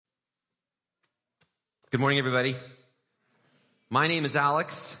Good morning, everybody. My name is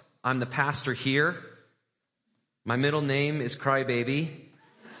Alex. I'm the pastor here. My middle name is Crybaby.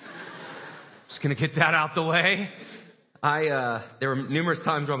 Just gonna get that out the way. There were numerous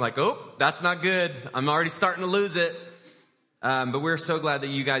times where I'm like, oh, that's not good. I'm already starting to lose it. But we're so glad that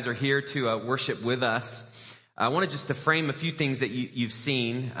you guys are here to worship with us. I wanted just to frame a few things that you've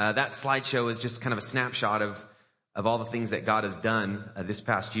seen. That slideshow is just kind of a snapshot of all the things that God has done this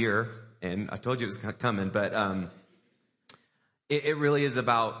past year. And I told you it was coming, but it really is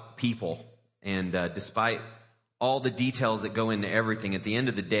about people. And despite all the details that go into everything, at the end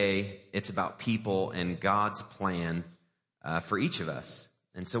of the day, it's about people and God's plan for each of us.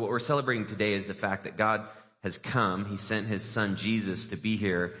 And so what we're celebrating today is the fact that God has come. He sent his son Jesus to be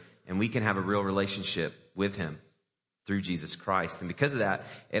here, and we can have a real relationship with him through Jesus Christ. And because of that,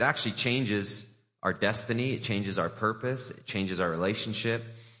 it actually changes our destiny. It changes our purpose. It changes our relationship.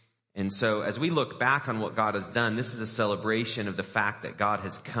 And so as we look back on what God has done, this is a celebration of the fact that God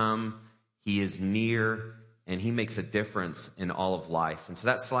has come, he is near, and he makes a difference in all of life. And so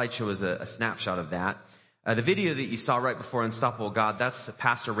that slideshow is a snapshot of that. The video that you saw right before Unstoppable God, that's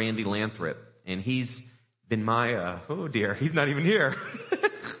Pastor Randy Lathrop. And he's been my, oh dear, he's not even here.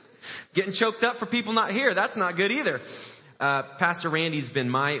 Getting choked up for people not here. That's not good either. Pastor Randy's been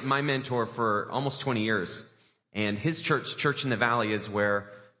my mentor for almost 20 years. And his Church in the Valley, is where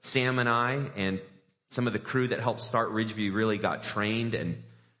Sam and I and some of the crew that helped start Ridgeview really got trained and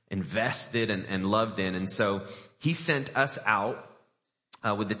invested and loved in. And so he sent us out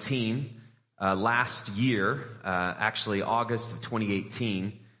with the team last year, actually August of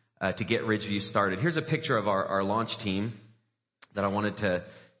 2018, to get Ridgeview started. Here's a picture of our launch team that I wanted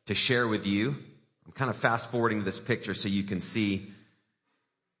to share with you. I'm kind of fast forwarding this picture so you can see.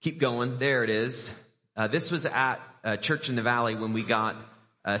 Keep going. There it is. This was at Church in the Valley when we got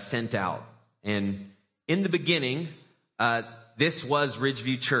sent out. And in the beginning, this was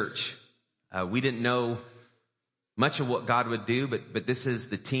Ridgeview Church. We didn't know much of what God would do, but this is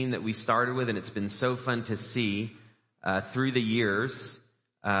the team that we started with, and it's been so fun to see through the years,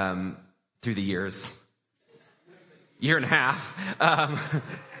 year and a half.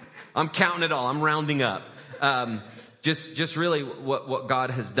 I'm counting it all. I'm rounding up. Just really what God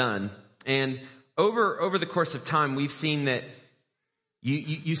has done. And over the course of time, we've seen that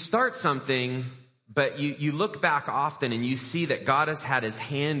you start something, but you look back often and you see that God has had his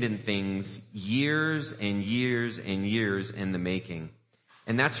hand in things years and years and years in the making.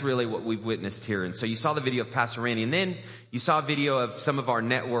 And that's really what we've witnessed here. And so you saw the video of Pastor Randy, and then you saw a video of some of our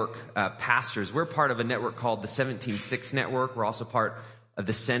network pastors. We're part of a network called the 17-6 Network. We're also part of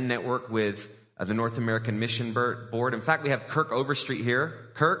the SEND Network with the North American Mission Board. In fact, we have Kirk Overstreet here.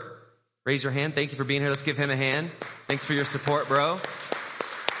 Kirk, raise your hand. Thank you for being here. Let's give him a hand. Thanks for your support, bro.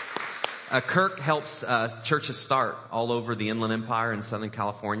 Kirk helps churches start all over the Inland Empire in Southern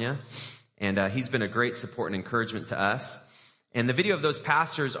California. And he's been a great support and encouragement to us. And the video of those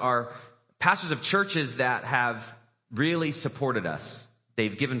pastors are pastors of churches that have really supported us.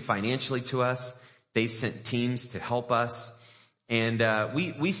 They've given financially to us. They've sent teams to help us. And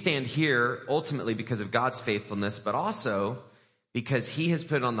we stand here ultimately because of God's faithfulness, but also because he has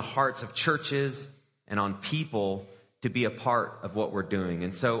put it on the hearts of churches and on people to be a part of what we're doing.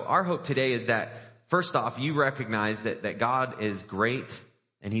 And so our hope today is that, first off, you recognize that God is great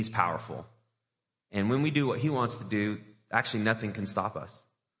and he's powerful. And when we do what he wants to do, actually nothing can stop us.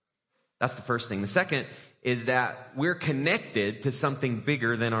 That's the first thing. The second is that we're connected to something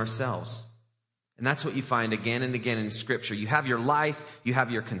bigger than ourselves. And that's what you find again and again in Scripture. You have your life, you have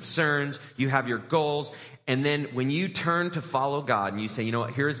your concerns, you have your goals. And then when you turn to follow God and you say, you know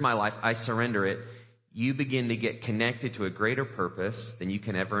what, here's my life, I surrender it, you begin to get connected to a greater purpose than you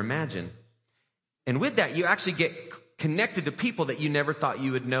can ever imagine. And with that, you actually get connected to people that you never thought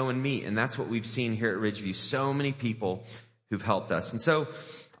you would know and meet. And that's what we've seen here at Ridgeview. So many people who've helped us. And so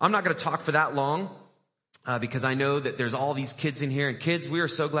I'm not going to talk for that long. Because I know that there's all these kids in here. And kids, we are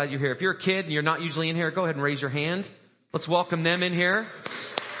so glad you're here. If you're a kid and you're not usually in here, go ahead and raise your hand. Let's welcome them in here.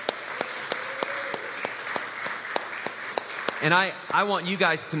 And I want you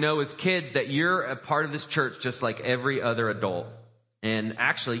guys to know as kids that you're a part of this church just like every other adult. And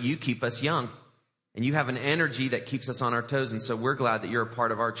actually, you keep us young. And you have an energy that keeps us on our toes. And so we're glad that you're a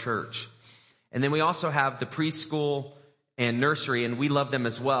part of our church. And then we also have the preschool and nursery, and we love them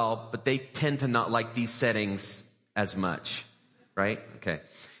as well, but they tend to not like these settings as much, right? Okay.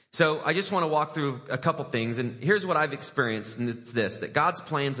 So I just want to walk through a couple things, and here's what I've experienced, and it's this, that God's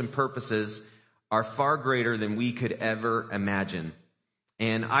plans and purposes are far greater than we could ever imagine.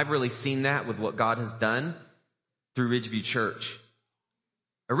 And I've really seen that with what God has done through Ridgeview Church.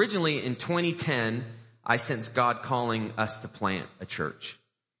 Originally in 2010, I sensed God calling us to plant a church.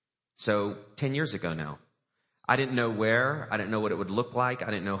 So 10 years ago now. I didn't know where. I didn't know what it would look like.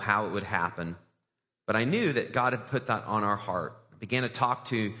 I didn't know how it would happen. But I knew that God had put that on our heart. I began to talk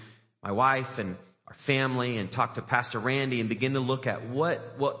to my wife and our family and talk to Pastor Randy and begin to look at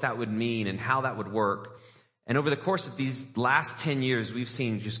what that would mean and how that would work. And over the course of these last 10 years, we've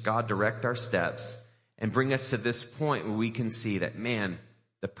seen just God direct our steps and bring us to this point where we can see that, man,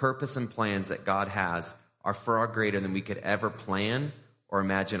 the purpose and plans that God has are far greater than we could ever plan or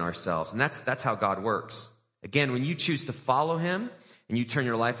imagine ourselves. And that's how God works. Again, when you choose to follow him and you turn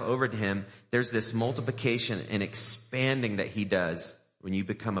your life over to him, there's this multiplication and expanding that he does when you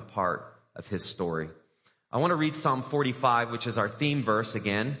become a part of his story. I want to read Psalm 45, which is our theme verse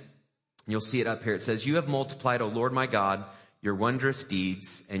again. You'll see it up here. It says, "You have multiplied, O Lord my God, your wondrous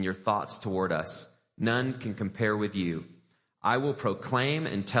deeds and your thoughts toward us. None can compare with you. I will proclaim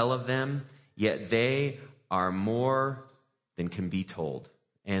and tell of them, yet they are more than can be told."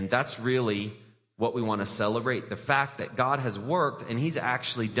 And that's really what we want to celebrate. The fact that God has worked and he's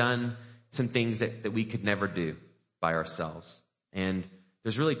actually done some things that we could never do by ourselves. And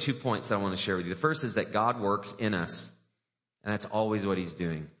there's really 2 points that I want to share with you. The first is that God works in us. And that's always what he's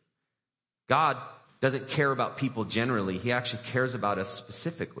doing. God doesn't care about people generally. He actually cares about us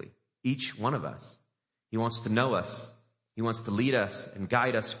specifically. Each one of us. He wants to know us. He wants to lead us and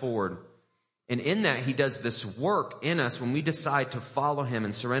guide us forward. And in that, he does this work in us. When we decide to follow him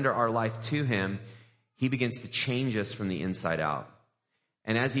and surrender our life to him, he begins to change us from the inside out.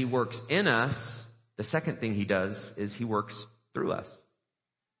 And as he works in us, the second thing he does is he works through us.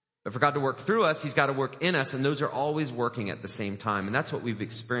 But for God to work through us, he's got to work in us, and those are always working at the same time. And that's what we've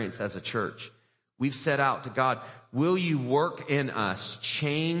experienced as a church. We've set out to God, will you work in us?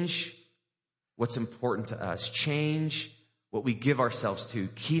 Change what's important to us. Change what we give ourselves to.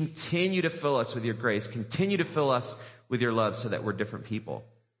 Continue to fill us with your grace. Continue to fill us with your love so that we're different people.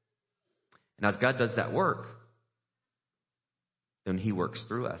 And as God does that work, then he works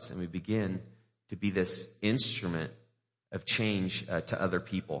through us, and we begin to be this instrument of change to other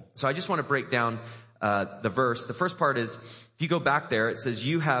people. So I just want to break down the verse. The first part is, if you go back there, it says,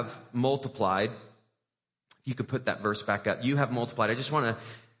 you have multiplied. If you could put that verse back up. You have multiplied. I just want to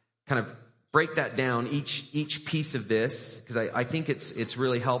kind of break that down, each piece of this, because I think it's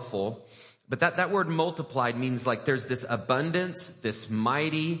really helpful. But that word multiplied means like there's this abundance, this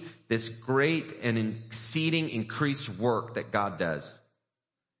mighty, this great and exceeding increased work that God does.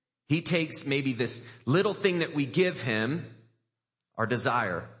 He takes maybe this little thing that we give him, our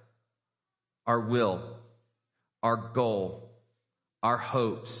desire, our will, our goal, our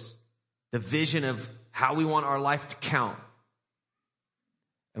hopes, the vision of how we want our life to count.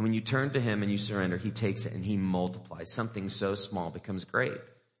 And when you turn to him and you surrender, he takes it and he multiplies. Something so small becomes great.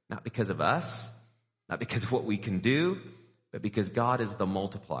 Not because of us, not because of what we can do, but because God is the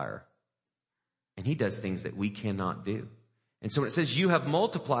multiplier. And he does things that we cannot do. And so when it says you have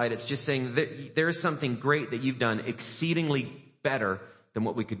multiplied, it's just saying that there is something great that you've done exceedingly better than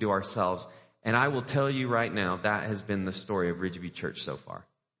what we could do ourselves. And I will tell you right now, that has been the story of Ridgeview Church so far.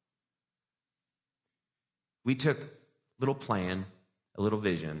 We took a little plan, a little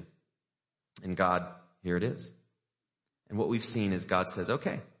vision, and God, here it is. And what we've seen is God says,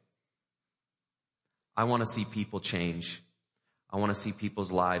 okay, I want to see people change. I want to see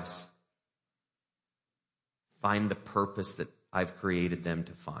people's lives find the purpose that I've created them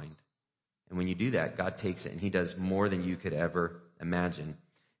to find. And when you do that, God takes it and he does more than you could ever imagine. And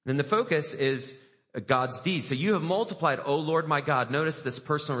then the focus is God's deeds. So you have multiplied, O Lord my God. Notice this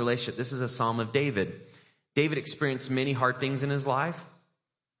personal relationship. This is a Psalm of David. David experienced many hard things in his life,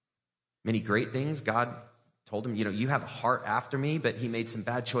 many great things. God told him, you have a heart after me, but he made some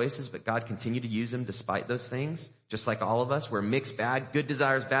bad choices, but God continued to use him despite those things. Just like all of us, we're mixed bag, good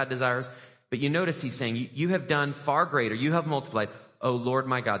desires, bad desires. But you notice he's saying, you have done far greater. You have multiplied. Oh, Lord,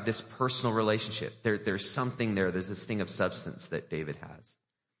 my God, this personal relationship. There's something there. There's this thing of substance that David has.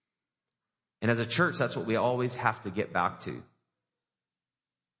 And as a church, that's what we always have to get back to.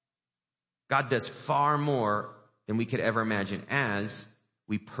 God does far more than we could ever imagine as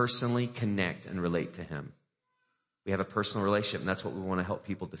we personally connect and relate to him. We have a personal relationship, and that's what we want to help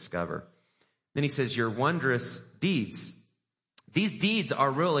people discover. Then he says, your wondrous deeds. These deeds are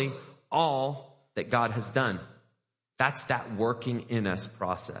really all that God has done. That's that working in us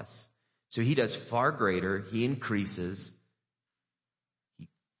process. So he does far greater. He increases. He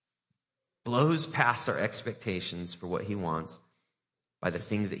blows past our expectations for what he wants by the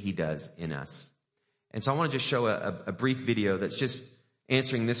things that he does in us. And so I want to just show a brief video that's just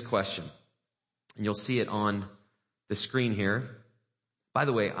answering this question. And you'll see it on the screen here. By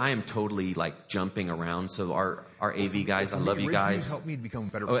the way, I am totally like jumping around. So our AV guys, I love you guys. Helped me to become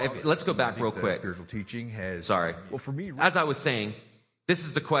a better Let's go back real quick. Spiritual teaching has. Sorry. Well, for me, as I was saying, this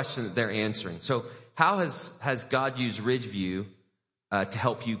is the question that they're answering. So how has God used Ridgeview to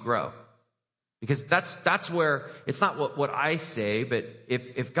help you grow? Because that's where it's not what I say, but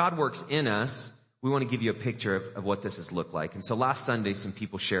if God works in us, we want to give you a picture of what this has looked like. And so last Sunday, some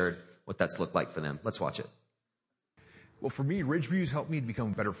people shared what that's looked like for them. Let's watch it. Well, for me, Ridgeview's helped me to become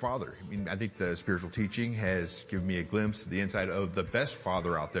a better father. I mean, I think the spiritual teaching has given me a glimpse of the inside of the best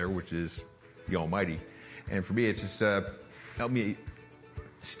father out there, which is the Almighty. And for me, it's just helped me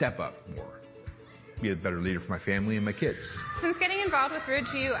step up more, be a better leader for my family and my kids. Since getting involved with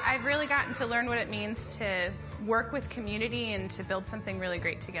Ridgeview, I've really gotten to learn what it means to work with community and to build something really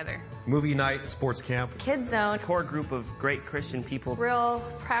great together. Movie night, sports camp, Kids Zone, core group of great Christian people. real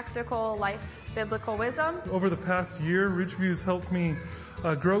practical life biblical wisdom. Over the past year, Ridgeview has helped me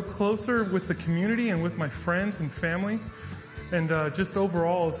grow closer with the community and with my friends and family. And just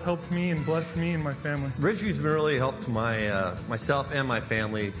overall has helped me and blessed me and my family. Ridgeview's been really helped myself and my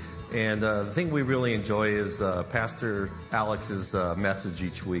family. And the thing we really enjoy is Pastor Alex's message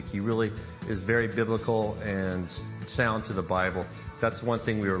each week. He really is very biblical and sound to the Bible. That's one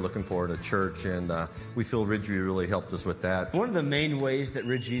thing we were looking for at a church, and we feel Ridgeview really helped us with that. One of the main ways that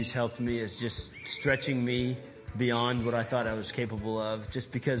Ridgeview's helped me is just stretching me beyond what I thought I was capable of,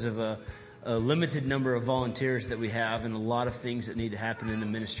 just because of a limited number of volunteers that we have and a lot of things that need to happen in the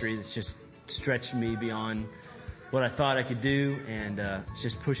ministry that's just stretched me beyond what I thought I could do, and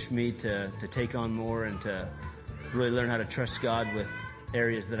just pushed me to take on more and to really learn how to trust God with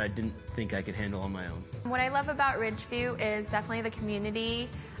areas that I didn't think I could handle on my own. What I love about Ridgeview is definitely the community.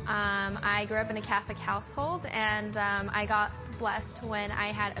 I grew up in a Catholic household, and I got blessed when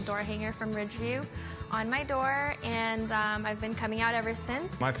I had a door hanger from Ridgeview on my door, and I've been coming out ever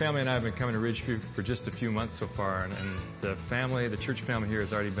since. My family and I have been coming to Ridgeview for just a few months so far, and the church family here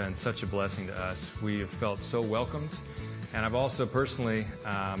has already been such a blessing to us. We have felt so welcomed, and I've also personally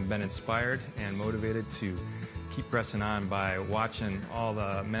been inspired and motivated to keep pressing on by watching all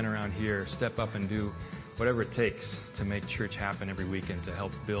the men around here step up and do whatever it takes to make church happen every weekend to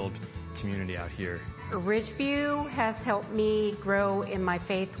help build community out here. Ridgeview has helped me grow in my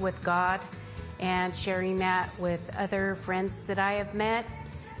faith with God and sharing that with other friends that I have met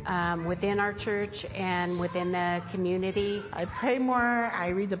within our church and within the community. I pray more. I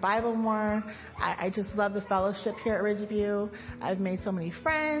read the Bible more. I just love the fellowship here at Ridgeview. I've made so many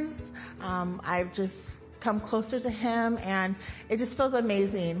friends. I've just come closer to Him, and it just feels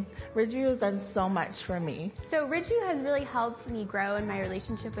amazing. Ridgeview has done so much for me. So Ridgeview has really helped me grow in my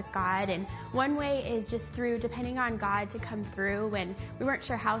relationship with God, and one way is just through depending on God to come through when we weren't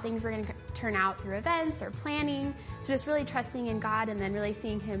sure how things were going to turn out through events or planning. So just really trusting in God and then really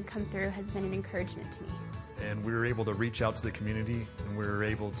seeing Him come through has been an encouragement to me. And we were able to reach out to the community, and we were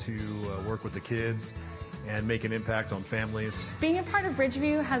able to work with the kids and make an impact on families. Being a part of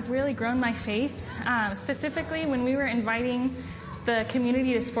Ridgeview has really grown my faith. Specifically, when we were inviting the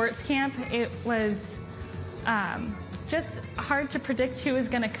community to sports camp, it was just hard to predict who was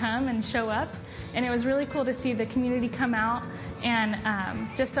going to come and show up. And it was really cool to see the community come out, and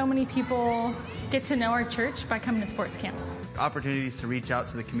just so many people get to know our church by coming to sports camp. Opportunities to reach out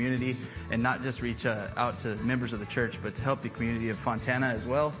to the community, and not just reach out to members of the church, but to help the community of Fontana as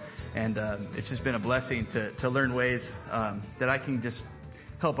well. And it's just been a blessing to learn ways that I can just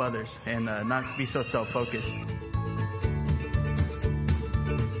help others and not be so self-focused.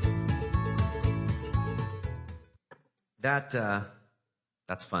 That's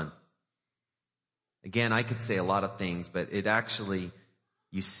fun. Again, I could say a lot of things, but it actually,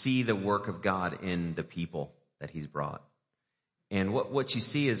 you see the work of God in the people that He's brought. And what you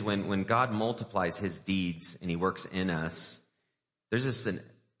see is when God multiplies His deeds and He works in us, there's just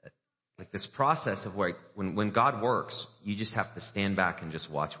this process of where when God works, you just have to stand back and just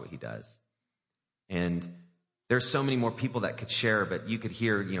watch what He does. And there's so many more people that could share, but you could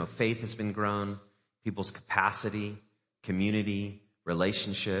hear, faith has been grown, people's capacity, community,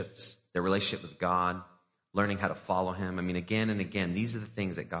 relationships, their relationship with God, learning how to follow Him. I mean, again and again, these are the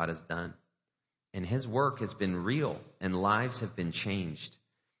things that God has done. And His work has been real, and lives have been changed.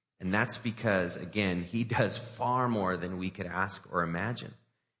 And that's because, again, He does far more than we could ask or imagine.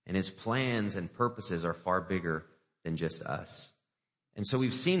 And His plans and purposes are far bigger than just us. And so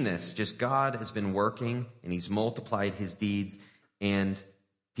we've seen this. Just God has been working, and He's multiplied His deeds, and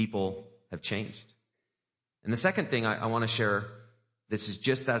people have changed. And the second thing I want to share, this is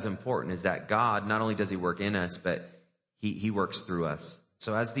just as important, is that God, not only does He work in us, but He works through us.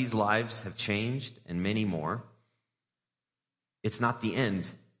 So as these lives have changed, and many more, It's not the end.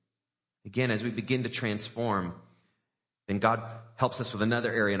 Again, as we begin to transform, then God helps us with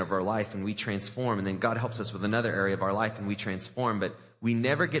another area of our life and we transform. And then God helps us with another area of our life and we transform. But we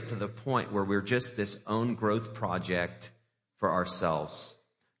never get to the point where we're just this own growth project for ourselves.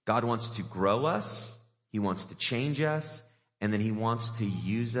 God wants to grow us. He wants to change us. And then he wants to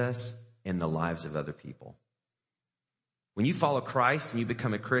use us in the lives of other people. When you follow Christ and you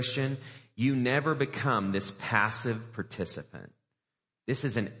become a Christian, you never become this passive participant. This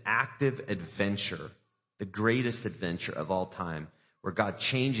is an active adventure, the greatest adventure of all time, where God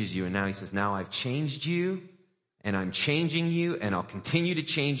changes you. And now he says, now I've changed you and I'm changing you and I'll continue to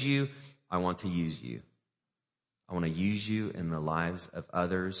change you. I want to use you. I want to use you in the lives of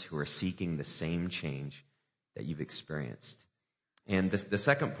others who are seeking the same change that you've experienced. And the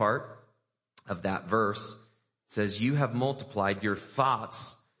second part of that verse says, you have multiplied your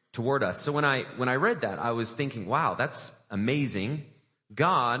thoughts toward us. So when I read that, I was thinking, wow, that's amazing.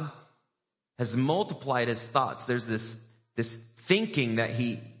 God has multiplied his thoughts. There's this thinking that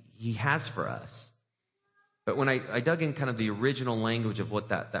he has for us. But when I dug in kind of the original language of what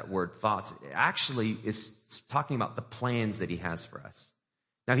that word thoughts, it actually is talking about the plans that he has for us.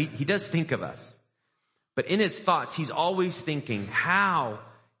 Now he does think of us, but in his thoughts, he's always thinking, how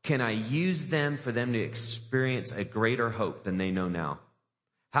can I use them for them to experience a greater hope than they know now?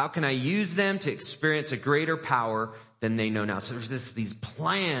 How can I use them to experience a greater power than they know now? So there's these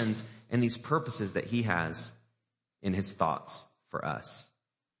plans and these purposes that he has in his thoughts for us.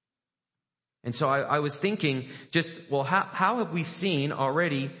 And so I was thinking how have we seen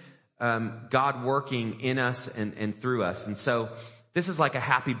already God working in us and through us? And so this is like a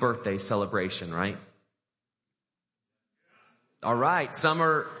happy birthday celebration, right? All right,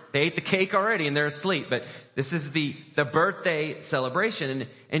 they ate the cake already and they're asleep, but this is the birthday celebration.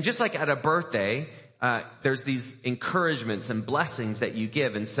 And just like at a birthday, there's these encouragements and blessings that you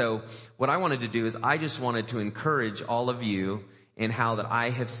give. And so what I wanted to do is I just wanted to encourage all of you in how that I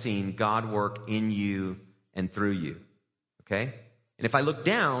have seen God work in you and through you. Okay? And if I look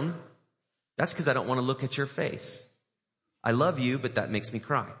down, that's because I don't want to look at your face. I love you, but that makes me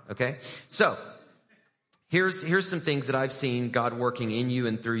cry. Okay? So, here's some things that I've seen God working in you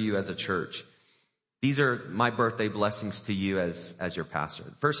and through you as a church. These are my birthday blessings to you as your pastor.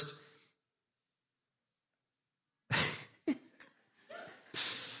 First,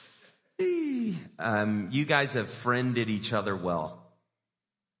 you guys have friended each other well.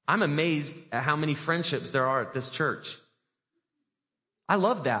 I'm amazed at how many friendships there are at this church. I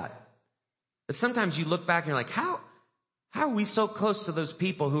love that. But sometimes you look back and you're like, how are we so close to those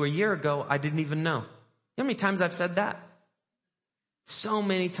people who a year ago I didn't even know? You know how many times I've said that? So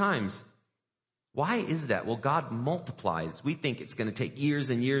many times. Why is that? Well, God multiplies. We think it's going to take years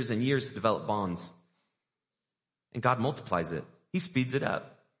and years and years to develop bonds. And God multiplies it. He speeds it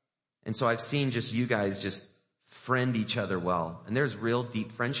up. And so I've seen just you guys just friend each other well. And there's real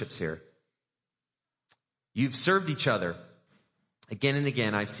deep friendships here. You've served each other. Again and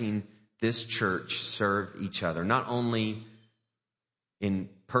again, I've seen this church serve each other, not only in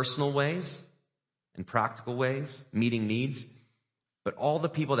personal ways, in practical ways, meeting needs, but all the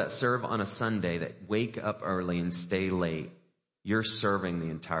people that serve on a Sunday that wake up early and stay late, you're serving the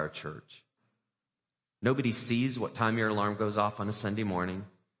entire church. Nobody sees what time your alarm goes off on a Sunday morning.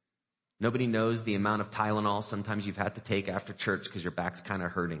 Nobody knows the amount of Tylenol sometimes you've had to take after church because your back's kind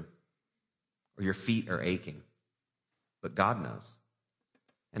of hurting or your feet are aching. But God knows.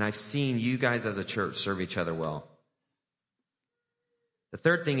 And I've seen you guys as a church serve each other well. The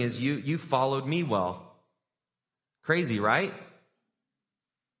third thing is you followed me well. Crazy, right?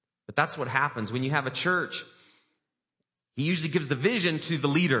 But that's what happens when you have a church. He usually gives the vision to the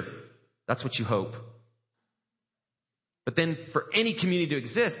leader. That's what you hope. But then for any community to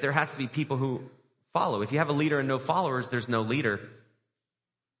exist, there has to be people who follow. If you have a leader and no followers, there's no leader.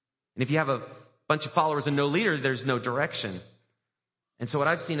 And if you have a bunch of followers and no leader, there's no direction. And so what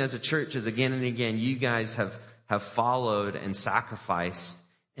I've seen as a church is again and again, you guys have followed and sacrificed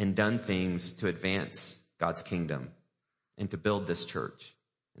and done things to advance God's kingdom and to build this church.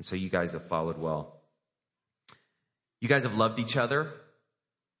 And so you guys have followed well. You guys have loved each other.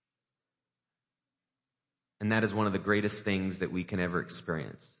 And that is one of the greatest things that we can ever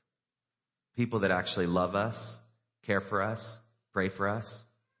experience. People that actually love us, care for us, pray for us.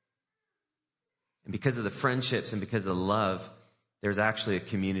 And because of the friendships and because of the love, there's actually a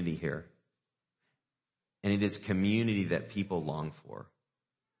community here. And it is community that people long for.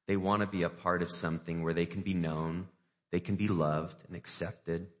 They want to be a part of something where they can be known, they can be loved and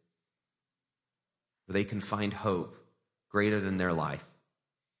accepted, where they can find hope greater than their life.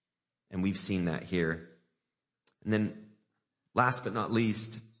 And we've seen that here. And then Last but not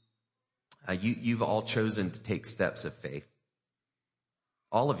least, you've all chosen to take steps of faith.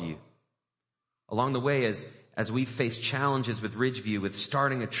 All of you. Along the way, as we face challenges with Ridgeview, with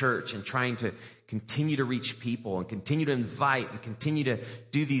starting a church and trying to continue to reach people and continue to invite and continue to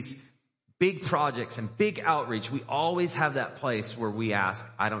do these big projects and big outreach, we always have that place where we ask,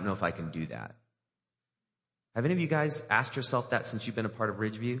 I don't know if I can do that. Have any of you guys asked yourself that since you've been a part of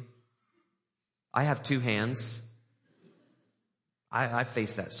Ridgeview? I have two hands. I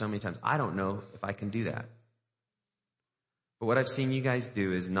face that so many times. I don't know if I can do that. But what I've seen you guys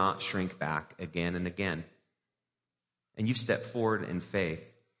do is not shrink back again and again. And you've stepped forward in faith.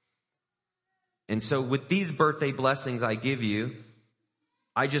 And so with these birthday blessings I give you,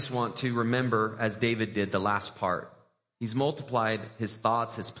 I just want to remember, as David did, the last part. He's multiplied his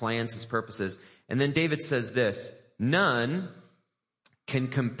thoughts, his plans, his purposes. And then David says this, none can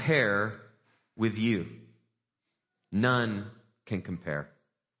compare with you. None can compare.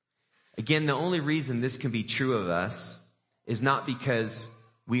 Again, the only reason this can be true of us is not because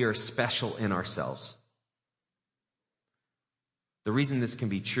we are special in ourselves. The reason this can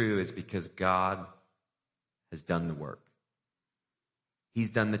be true is because God has done the work. He's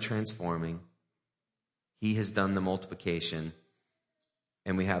done the transforming. He has done the multiplication.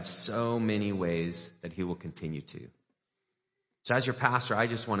 And we have so many ways that he will continue to. So as your pastor, I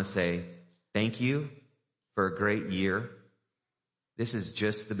just want to say thank you for a great year. This is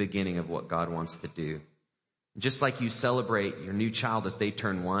just the beginning of what God wants to do. Just like you celebrate your new child as they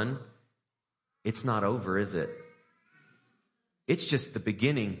turn 1, it's not over, is it? It's just the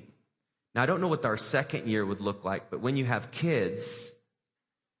beginning. Now, I don't know what our second year would look like, but when you have kids,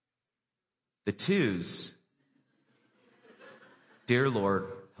 the 2s, dear Lord,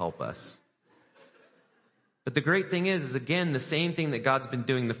 help us. But the great thing is again, the same thing that God's been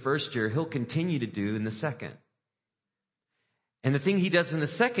doing the first year, he'll continue to do in the second. And the thing he does in the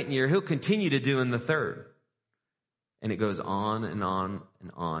second year, he'll continue to do in the third. And it goes on and on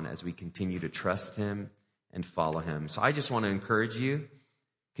and on as we continue to trust him and follow him. So I just want to encourage you,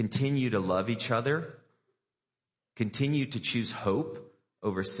 continue to love each other, continue to choose hope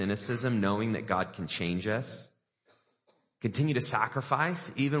over cynicism, knowing that God can change us, continue to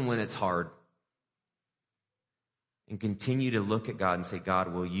sacrifice even when it's hard, and continue to look at God and say,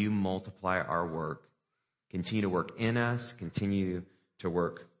 God, will you multiply our work? Continue to work in us, continue to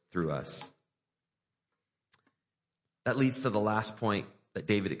work through us. That leads to the last point that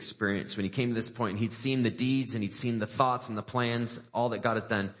David experienced. When he came to this point, he'd seen the deeds and he'd seen the thoughts and the plans, all that God has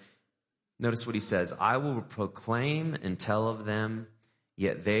done. Notice what he says, I will proclaim and tell of them,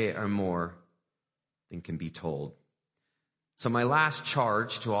 yet they are more than can be told. So my last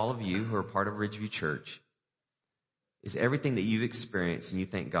charge to all of you who are part of Ridgeview Church is everything that you've experienced and you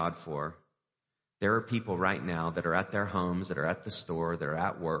thank God for. There are people right now that are at their homes, that are at the store, that are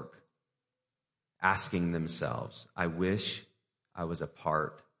at work, asking themselves, I wish I was a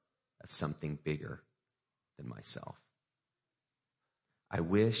part of something bigger than myself. I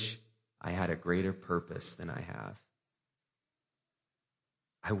wish I had a greater purpose than I have.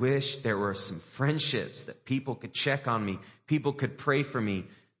 I wish there were some friendships that people could check on me, people could pray for me.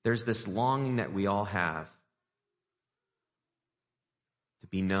 There's this longing that we all have to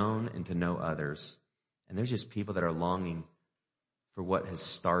be known and to know others. And there's just people that are longing for what has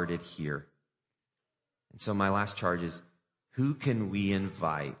started here. And so my last charge is, who can we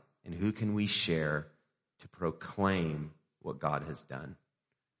invite and who can we share to proclaim what God has done?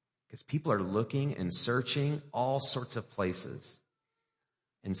 Because people are looking and searching all sorts of places.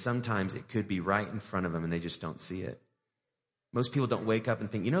 And sometimes it could be right in front of them and they just don't see it. Most people don't wake up and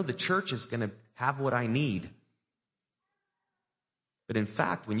think, the church is going to have what I need. But in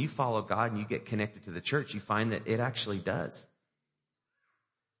fact, when you follow God and you get connected to the church, you find that it actually does.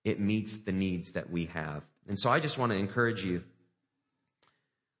 It meets the needs that we have. And so I just want to encourage you,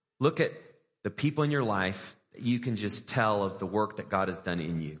 look at the people in your life that you can just tell of the work that God has done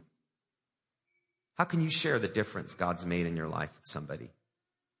in you. How can you share the difference God's made in your life with somebody?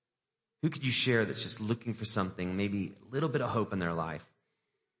 Who could you share that's just looking for something, maybe a little bit of hope in their life?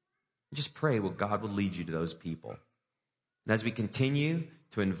 And just pray, God will lead you to those people. And as we continue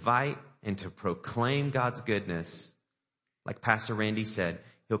to invite and to proclaim God's goodness, like Pastor Randy said,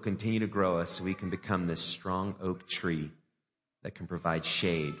 he'll continue to grow us so we can become this strong oak tree that can provide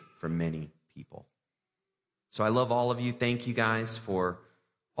shade for many people. So I love all of you. Thank you guys for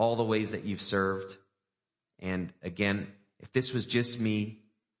all the ways that you've served. And again, if this was just me,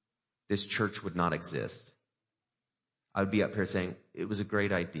 this church would not exist. I would be up here saying, it was a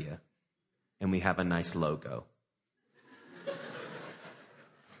great idea, and we have a nice logo.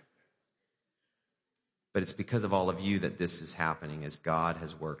 but it's because of all of you that this is happening as God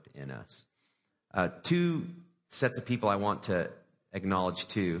has worked in us. Two sets of people I want to acknowledge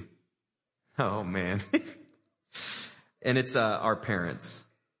too. Oh man. And it's our parents.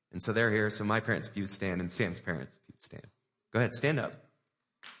 And so they're here. So my parents, if you would stand, and Sam's parents, if you would stand. Go ahead, stand up.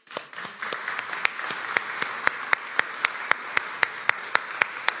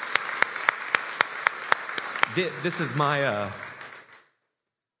 This is my, I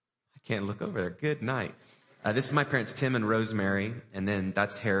can't look over there. Good night. This is my parents, Tim and Rosemary. And then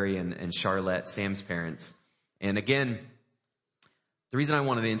that's Harry and Charlotte, Sam's parents. And again, the reason I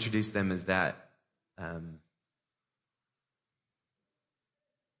wanted to introduce them is that,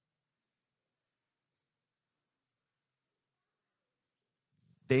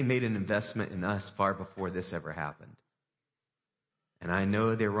 they made an investment in us far before this ever happened. And I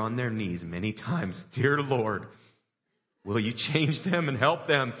know they were on their knees many times. Dear Lord, will you change them and help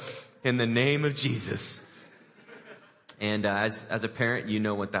them in the name of Jesus? And as a parent, you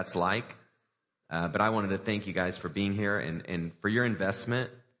know what that's like. But I wanted to thank you guys for being here and for your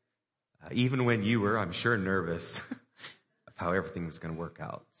investment, even when you were, I'm sure, nervous of how everything was going to work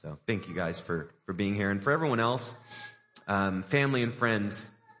out. So thank you guys for being here. And for everyone else, family and friends,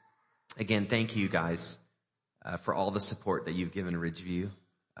 again, thank you guys for all the support that you've given Ridgeview.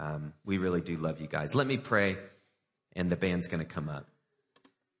 We really do love you guys. Let me pray, and the band's going to come up.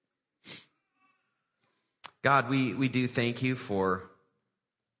 God, we do thank you for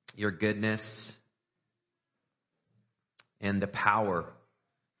your goodness and the power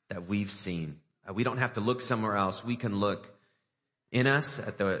that we've seen. We don't have to look somewhere else. We can look in us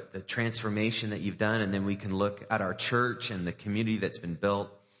at the transformation that you've done, and then we can look at our church and the community that's been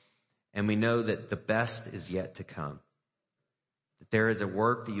built. And we know that the best is yet to come. That there is a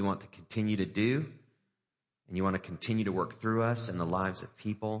work that you want to continue to do, and you want to continue to work through us in the lives of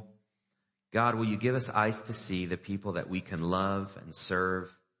people. God, will you give us eyes to see the people that we can love and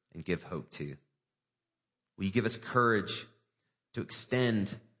serve and give hope to? Will you give us courage to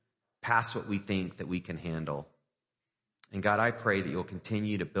extend past what we think that we can handle? And God, I pray that you'll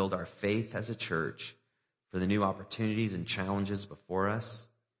continue to build our faith as a church for the new opportunities and challenges before us.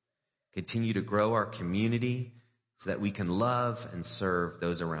 Continue to grow our community so that we can love and serve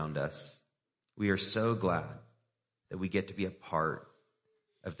those around us. We are so glad that we get to be a part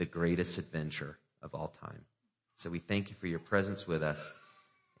of the greatest adventure of all time. So we thank you for your presence with us.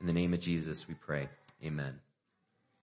 In the name of Jesus, we pray. Amen.